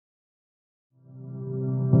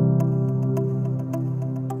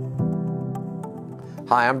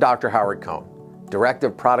Hi, I'm Dr. Howard Cohn, Director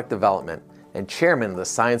of Product Development and Chairman of the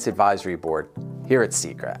Science Advisory Board here at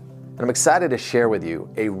Secret. And I'm excited to share with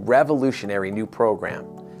you a revolutionary new program.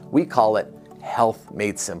 We call it Health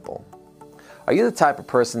Made Simple. Are you the type of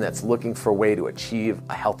person that's looking for a way to achieve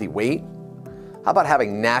a healthy weight? How about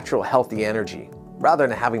having natural, healthy energy rather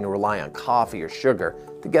than having to rely on coffee or sugar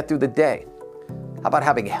to get through the day? How about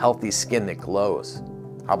having healthy skin that glows?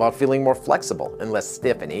 How about feeling more flexible and less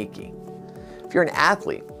stiff and achy? If you're an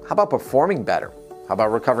athlete, how about performing better? How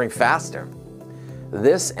about recovering faster?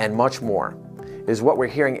 This and much more is what we're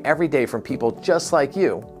hearing every day from people just like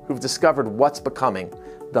you who've discovered what's becoming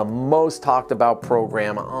the most talked about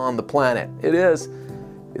program on the planet.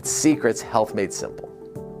 It's Secret's Health Made Simple.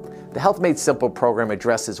 The Health Made Simple program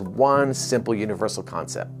addresses one simple universal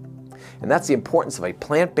concept, and that's the importance of a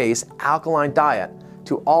plant-based alkaline diet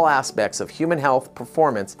to all aspects of human health,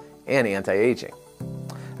 performance, and anti-aging.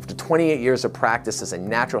 After 28 years of practice as a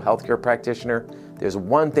natural healthcare practitioner, there's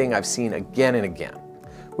one thing I've seen again and again,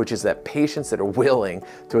 which is that patients that are willing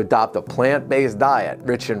to adopt a plant-based diet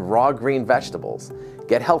rich in raw green vegetables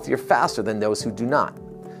get healthier faster than those who do not.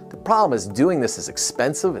 The problem is doing this is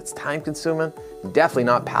expensive, it's time-consuming, and definitely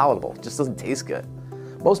not palatable. It just doesn't taste good.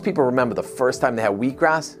 Most people remember the first time they had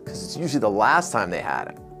wheatgrass because it's usually the last time they had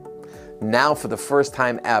it. Now, for the first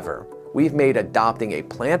time ever, we've made adopting a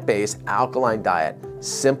plant-based alkaline diet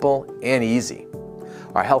simple and easy.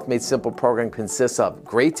 Our Health Made Simple program consists of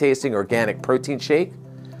great-tasting organic protein shake,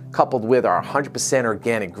 coupled with our 100%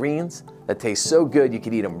 organic greens that taste so good you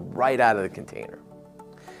can eat them right out of the container.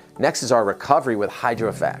 Next is our recovery with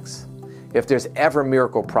HydroFX. If there's ever a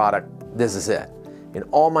miracle product, this is it. In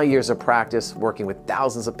all my years of practice working with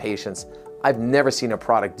thousands of patients, I've never seen a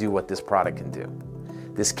product do what this product can do.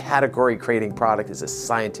 This category-creating product is a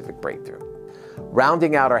scientific breakthrough.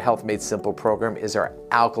 Rounding out our Health Made Simple program is our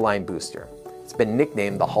Alkaline Booster. It's been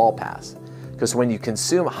nicknamed the Hall Pass because when you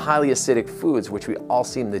consume highly acidic foods, which we all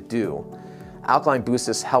seem to do, alkaline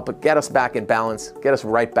boosters help get us back in balance, get us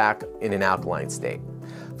right back in an alkaline state.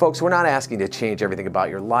 Folks, we're not asking you to change everything about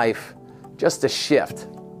your life, just a shift.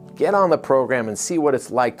 Get on the program and see what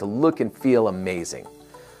it's like to look and feel amazing.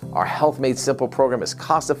 Our Health Made Simple program is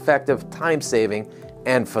cost-effective, time-saving,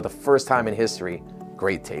 and for the first time in history,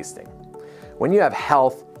 great tasting. When you have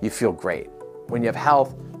health, you feel great. When you have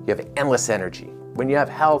health, you have endless energy. When you have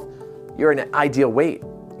health, you're in an ideal weight.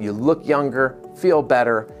 You look younger, feel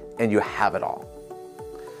better, and you have it all.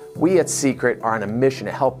 We at Secret are on a mission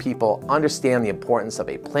to help people understand the importance of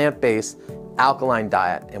a plant-based alkaline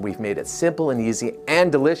diet, and we've made it simple and easy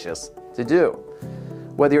and delicious to do.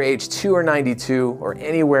 Whether you're age 2 or 92 or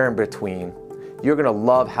anywhere in between, you're gonna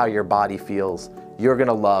love how your body feels. You're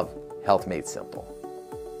gonna love Health Made Simple.